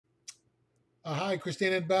Hi,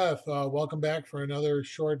 Christine and Beth. Welcome back for another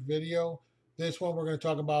short video. This one, we're going to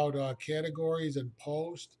talk about categories and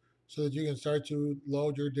posts so that you can start to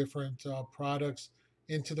load your different products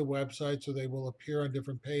into the website so they will appear on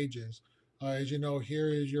different pages. As you know, here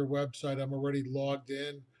is your website. I'm already logged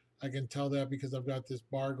in. I can tell that because I've got this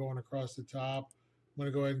bar going across the top. I'm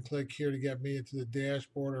going to go ahead and click here to get me into the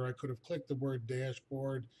dashboard, or I could have clicked the word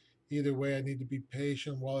dashboard. Either way, I need to be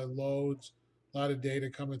patient while it loads. A lot of data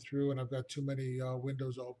coming through, and I've got too many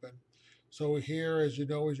windows open. So here, as you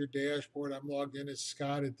know, is your dashboard. I'm logged in as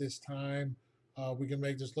Scott at this time. We can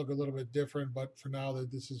make this look a little bit different, but for now, that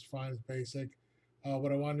this is fine. It's basic.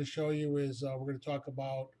 What I wanted to show you is we're going to talk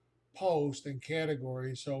about post and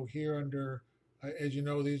categories. So here under, as you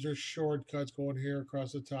know, these are shortcuts going here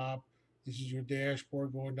across the top. This is your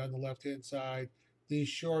dashboard going down the left-hand side. These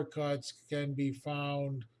shortcuts can be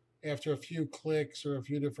found after a few clicks or a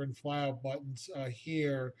few different flyout buttons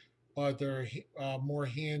here, but they're more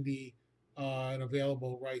handy and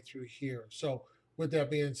available right through here. So with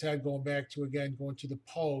that being said, going back to again, going to the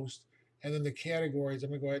post and then the categories,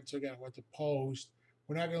 I'm going to go ahead and so again, I went to post.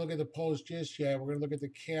 We're not going to look at the post just yet. We're going to look at the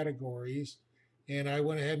categories. And I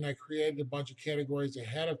went ahead and I created a bunch of categories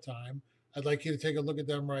ahead of time. I'd like you to take a look at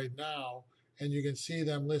them right now, and you can see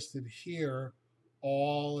them listed here,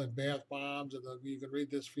 all and bath bombs, and you can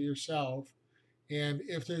read this for yourself. And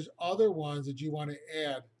if there's other ones that you want to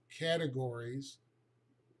add categories,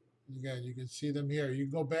 again, you can see them here. You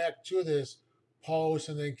can go back to this post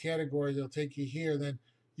and then categories, it'll take you here. Then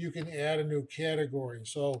you can add a new category.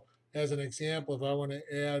 So as an example, if I want to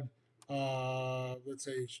add, let's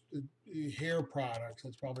say hair products,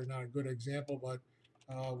 that's probably not a good example, but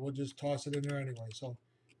we'll just toss it in there anyway. So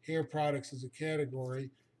hair products is a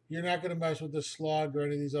category. You're not going to mess with the slug or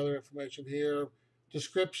any of these other information here.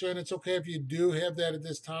 Description, it's okay if you do have that at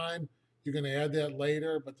this time. You're going to add that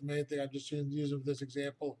later, but the main thing I'm just using for this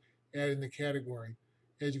example, adding the category.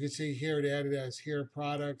 As you can see here, it added as here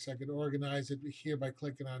products. I can organize it here by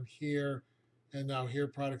clicking on here, and now here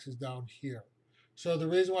products is down here. So the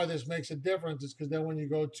reason why this makes a difference is because then when you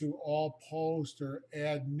go to all post or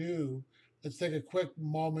add new, let's take a quick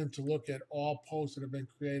moment to look at all posts that have been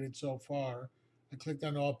created so far. I clicked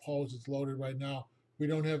on all posts, it's loaded right now. We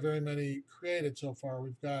don't have very many created so far.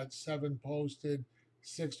 We've got 7 posted,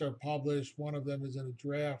 6 are published, one of them is in a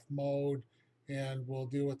draft mode, and we'll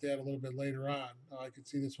deal with that a little bit later on. I can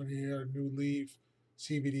see this one here, new leaf,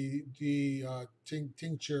 CBD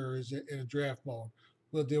tincture is in a draft mode.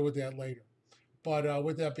 We'll deal with that later. But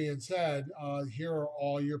with that being said, here are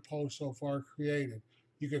all your posts so far created.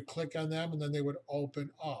 You could click on them and then they would open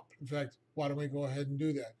up. In fact, why don't we go ahead and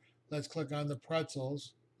do that? Let's click on the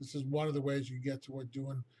pretzels. This is one of the ways you get to what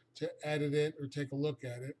doing to edit it or take a look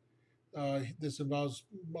at it. This involves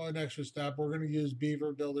an extra step. We're going to use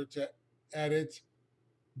Beaver Builder to edit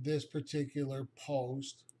this particular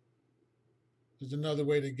post. There's another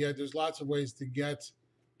way to get, there's lots of ways to get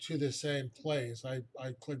to the same place. I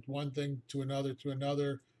clicked one thing to another to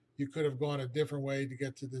another. You could have gone a different way to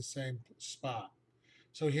get to the same spot.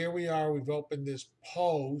 So here we are, we've opened this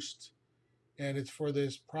post, and it's for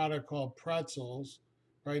this product called pretzels.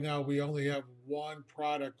 Right now, we only have one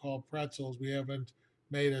product called pretzels. We haven't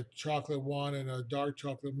made a chocolate one and a dark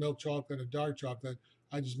chocolate, milk chocolate, and a dark chocolate.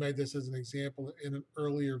 I just made this as an example in an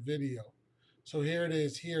earlier video. So here it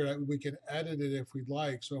is here. We can edit it if we'd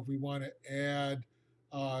like. So if we want to add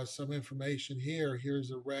some information here,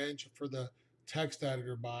 here's a wrench for the text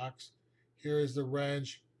editor box. Here is the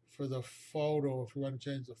wrench for the photo if we want to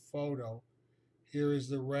change the photo. Here is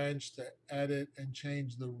the wrench to edit and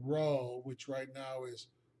change the row, which right now is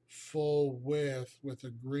full width with a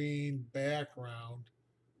green background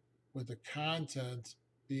with the content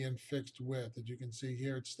being fixed width. As you can see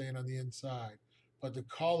here, it's staying on the inside, but the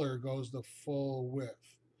color goes the full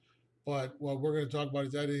width. But what we're going to talk about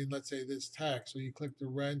is editing, let's say, this text. So you click the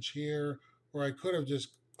wrench here, or I could have just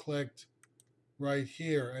clicked right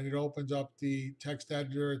here and it opens up the text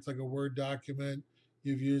editor. It's like a Word document.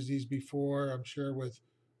 You've used these before, I'm sure, with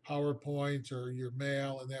PowerPoint or your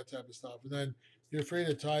mail and that type of stuff. And then you're free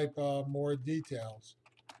to type more details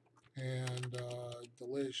and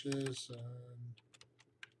delicious. And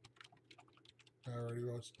I already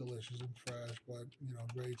wrote delicious and fresh, but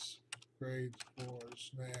great for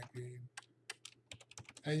snacking.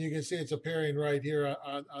 And you can see it's appearing right here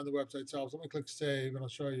on the website itself. So let me click save and I'll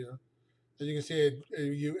show you. As you can see,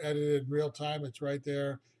 you edited in real time. It's right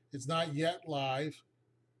there. It's not yet live,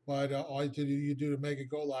 but all you do to make it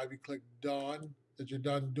go live, you click done, that you're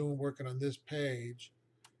done working on this page,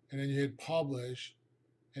 and then you hit publish,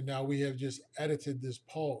 and now we have just edited this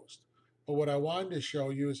post. But what I wanted to show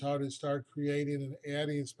you is how to start creating and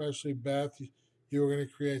adding, especially Beth, you were going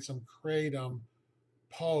to create some Kratom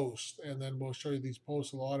posts, and then we'll show you these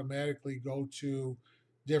posts will automatically go to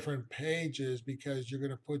different pages because you're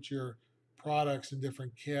going to put your products in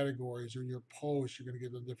different categories, or your posts, you're going to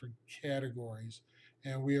give them different categories.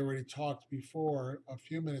 And we already talked before a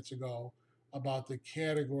few minutes ago about the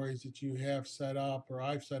categories that you have set up, or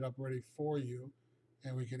I've set up ready for you,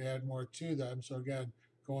 and we can add more to them. So again,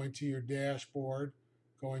 going to your dashboard,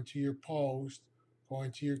 going to your post,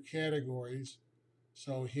 going to your categories.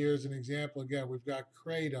 So here's an example. Again, we've got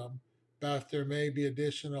Kratom. Beth, there may be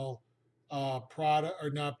additional product, or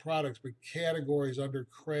not products, but categories under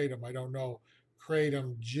Kratom. I don't know.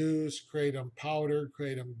 Kratom juice, Kratom powder,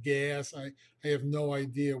 Kratom gas. I have no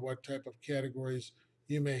idea what type of categories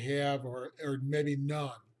you may have, or maybe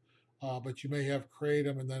none. But you may have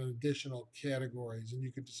Kratom and then additional categories, and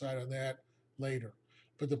you can decide on that later.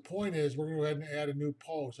 But the point is, we're going to go ahead and add a new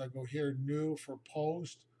post. I go here, new for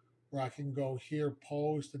post, where I can go here,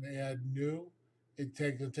 post, and add new. It'll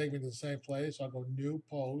take me to the same place. So I'll go new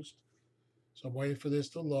post. So I'm waiting for this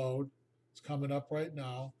to load. It's coming up right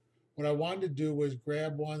now. What I wanted to do was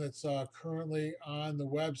grab one that's currently on the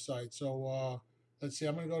website. So let's see,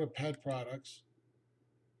 I'm going to go to pet products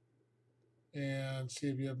and see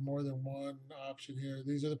if you have more than one option here.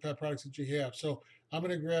 These are the pet products that you have. So I'm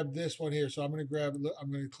going to grab this one here. So I'm going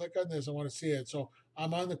to click on this. I want to see it. So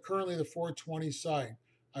I'm on currently the 420 site.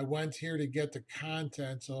 I went here to get the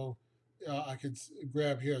content. So I could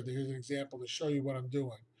grab here. Here's an example to show you what I'm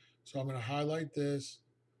doing. So I'm going to highlight this.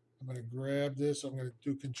 I'm going to grab this. I'm going to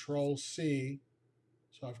do Control C.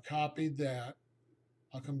 So I've copied that.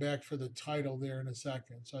 I'll come back for the title there in a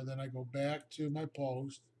second. So then I go back to my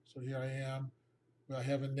post. So here I am. I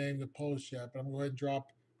haven't named the post yet, but I'm going to go ahead and drop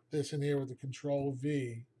this in here with the Control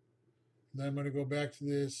V. And then I'm going to go back to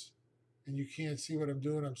this, and you can't see what I'm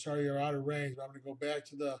doing. I'm sorry you're out of range, but I'm going to go back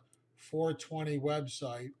to the 420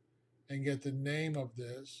 website and get the name of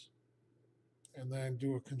this, and then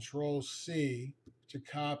do a Control C to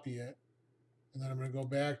copy it. And then I'm going to go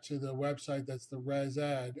back to the website that's the Res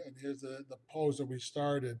Ed, and here's the post that we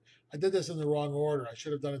started. I did this in the wrong order. I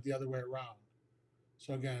should have done it the other way around.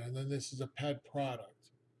 So again, and then this is a pet product.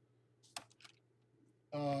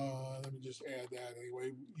 Let me just add that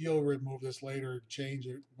anyway. You'll remove this later and change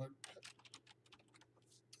it, but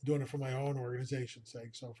doing it for my own organization's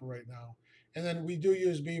sake. So for right now, and then we do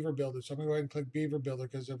use Beaver Builder. So I'm going to go ahead and click Beaver Builder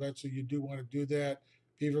because eventually you do want to do that.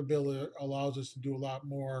 Beaver Builder allows us to do a lot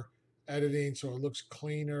more editing, so it looks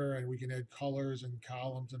cleaner, and we can add colors and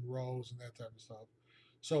columns and rows and that type of stuff.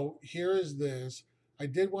 So here is this. I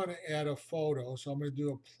did want to add a photo, so I'm going to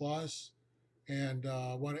do a plus, and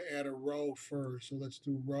I want to add a row first. So let's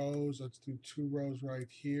do rows. Let's do 2 rows right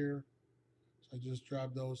here. So I just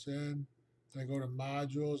drop those in. Then I go to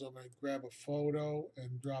modules. I'm going to grab a photo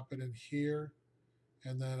and drop it in here.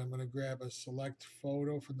 And then I'm going to grab a select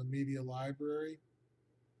photo from the media library.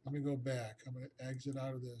 Let me go back. I'm going to exit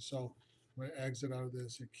out of this. So I'm going to exit out of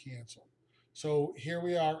this and cancel. So here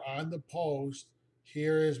we are on the post.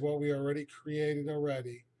 Here is what we already created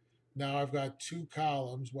already. Now I've got 2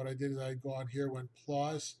 columns. What I did is I go on here, went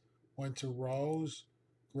plus, went to rows,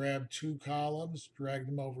 grabbed 2 columns, dragged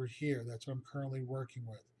them over here. That's what I'm currently working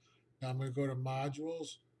with. Now I'm going to go to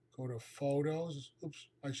modules, go to photos. Oops,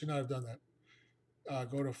 I should not have done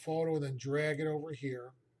that. Go to photo and then drag it over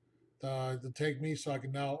here to take me, so I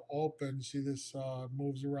can now open. See, this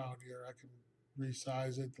moves around here. I can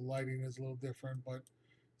resize it. The lighting is a little different, but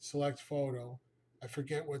select photo. I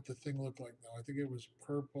forget what the thing looked like now. I think it was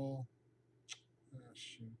purple. Oh,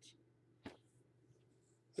 shoot.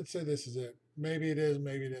 Let's say this is it. Maybe it is,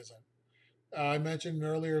 maybe it isn't. I mentioned in an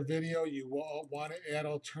earlier video, you want to add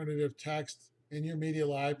alternative text in your media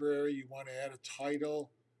library. You want to add a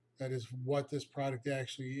title that is what this product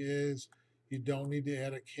actually is. You don't need to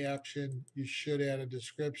add a caption. You should add a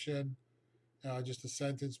description, just a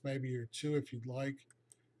sentence maybe or 2 if you'd like.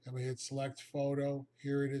 And we hit select photo.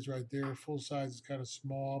 Here it is right there. Full size is kind of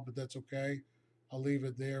small, but that's okay. I'll leave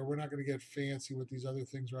it there. We're not going to get fancy with these other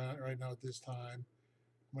things right now at this time.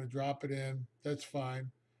 I'm going to drop it in. That's fine.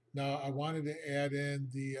 Now I wanted to add in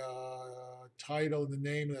the title and the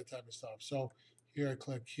name and that type of stuff. So here I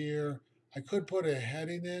click here. I could put a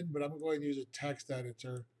heading in, but I'm going to go ahead and use a text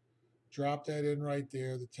editor. Drop that in right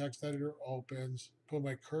there. The text editor opens. Put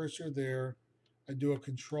my cursor there. I do a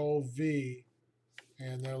Control V,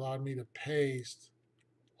 and that allowed me to paste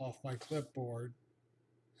off my clipboard.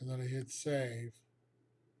 And then I hit save.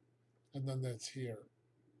 And then that's here.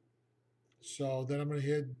 So then I'm going to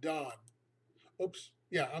hit done. Oops.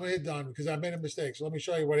 Yeah, I'm going to hit done because I made a mistake. So let me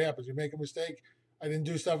show you what happens. You make a mistake. I didn't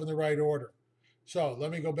do stuff in the right order. So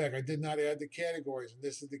let me go back. I did not add the categories, and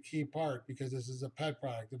this is the key part because this is a pet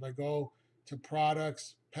product. If I go to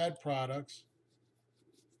products, pet products,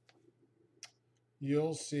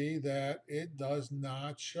 you'll see that it does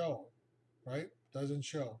not show, right? Doesn't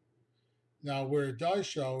show. Now, where it does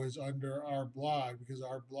show is under our blog, because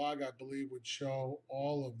our blog, I believe, would show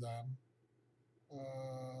all of them.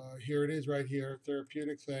 Here it is right here,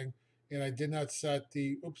 therapeutic thing. And I did not set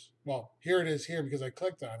the, oops, well, here it is here because I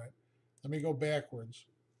clicked on it. Let me go backwards.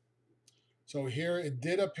 So here it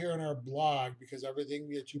did appear in our blog because everything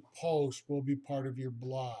that you post will be part of your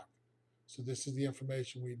blog. So this is the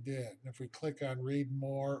information we did. And if we click on read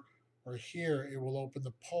more or here, it will open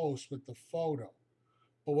the post with the photo.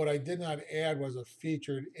 But what I did not add was a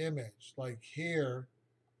featured image. Like here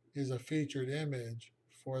is a featured image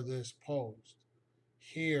for this post.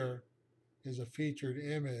 Here is a featured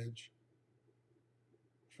image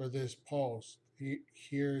for this post.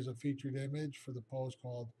 Here is a featured image for the post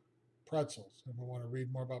called pretzels. If I want to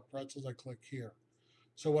read more about pretzels, I click here.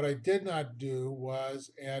 So what I did not do was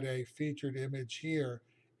add a featured image here.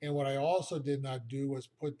 And what I also did not do was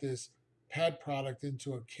put this pet product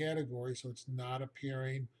into a category so it's not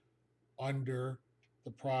appearing under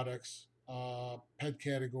the products pet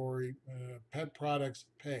category, pet products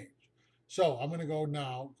page. So I'm going to go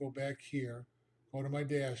now, go back here, go to my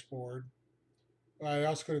dashboard. I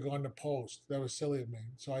also could have gone to post. That was silly of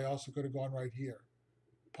me. So I also could have gone right here,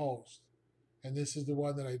 post. And this is the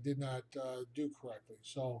one that I did not do correctly.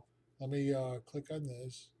 So let me click on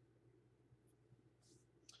this.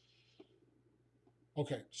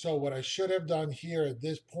 Okay, so what I should have done here at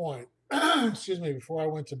this point, excuse me, before I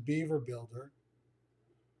went to Beaver Builder,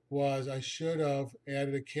 was I should have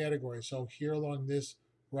added a category. So here along this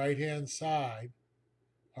right-hand side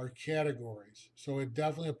are categories. So it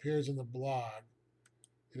definitely appears in the blog.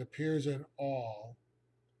 It appears in all,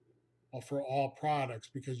 or for all products,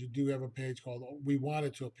 because you do have a page called, we want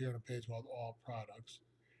it to appear on a page called all products.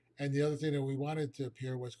 And the other thing that we wanted to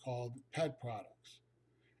appear was called pet products.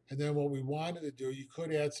 And then what we wanted to do, you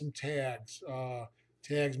could add some tags.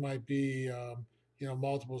 Tags might be,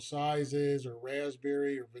 multiple sizes or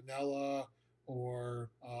raspberry or vanilla or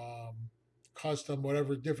custom,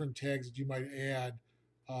 whatever different tags that you might add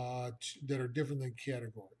that are different than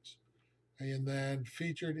categories. And then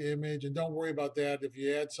featured image, and don't worry about that. If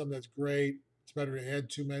you add some, that's great. It's better to add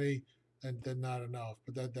too many than not enough.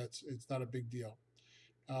 But that's it's not a big deal.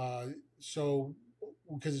 So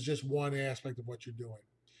because it's just one aspect of what you're doing.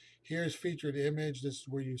 Here's featured image. This is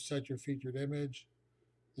where you set your featured image.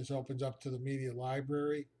 This opens up to the media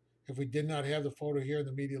library. If we did not have the photo here in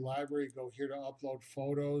the media library, go here to upload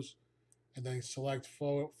photos and then select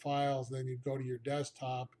files. Then you go to your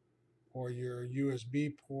desktop or your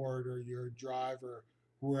USB port or your drive or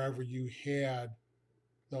wherever you had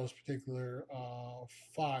those particular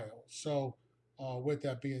files. So with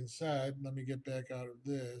that being said, let me get back out of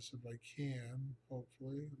this if I can,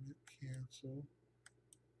 hopefully. Let me cancel.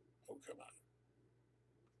 Oh, come on.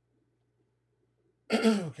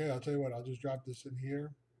 Okay, I'll tell you what, I'll just drop this in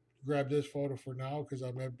here. Grab this photo for now because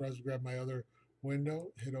I'm at to grab my other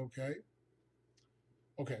window, hit OK.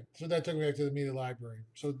 Okay, so that took me back to the media library.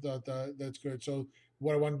 So that's good. So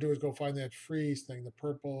what I want to do is go find that freeze thing, the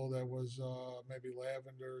purple that was maybe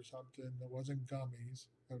lavender or something that wasn't gummies.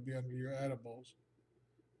 That would be under your edibles.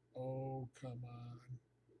 Oh, come on.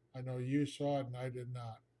 I know you saw it and I did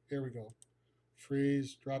not. Here we go.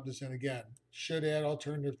 Freeze, drop this in again. Should add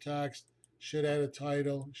alternative text, should add a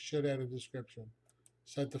title, should add a description.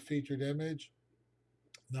 Set the featured image.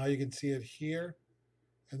 Now you can see it here.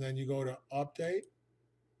 And then you go to update.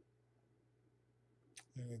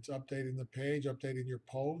 And it's updating the page, updating your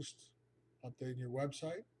post, updating your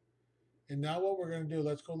website. And now what we're going to do,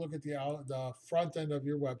 let's go look at the front end of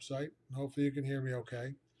your website. Hopefully you can hear me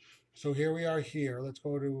okay. So here we are here. Let's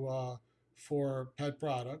go to for pet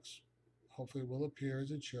products. Hopefully it will appear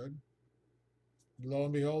as it should. Lo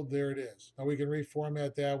and behold, there it is. Now we can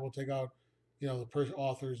reformat that. We'll take out, the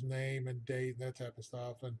author's name and date and that type of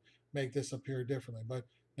stuff and make this appear differently. But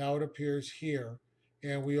now it appears here.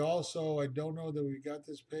 And we also, I don't know that we got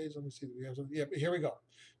this page. Let me see. Do we have something? Yeah, here we go.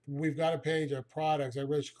 We've got a page of products. I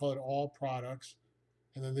really should call it all products.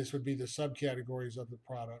 And then this would be the subcategories of the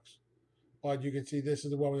products. But you can see this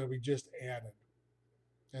is the one that we just added.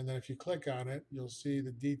 And then if you click on it, you'll see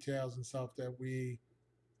the details and stuff that we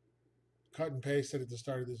cut and pasted at the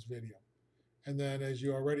start of this video. And then as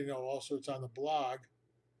you already know, also it's on the blog.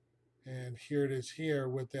 And here it is here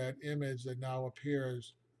with that image that now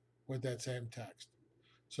appears with that same text.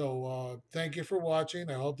 So thank you for watching.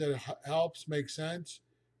 I hope that it helps, make sense,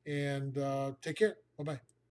 and take care. Bye-bye.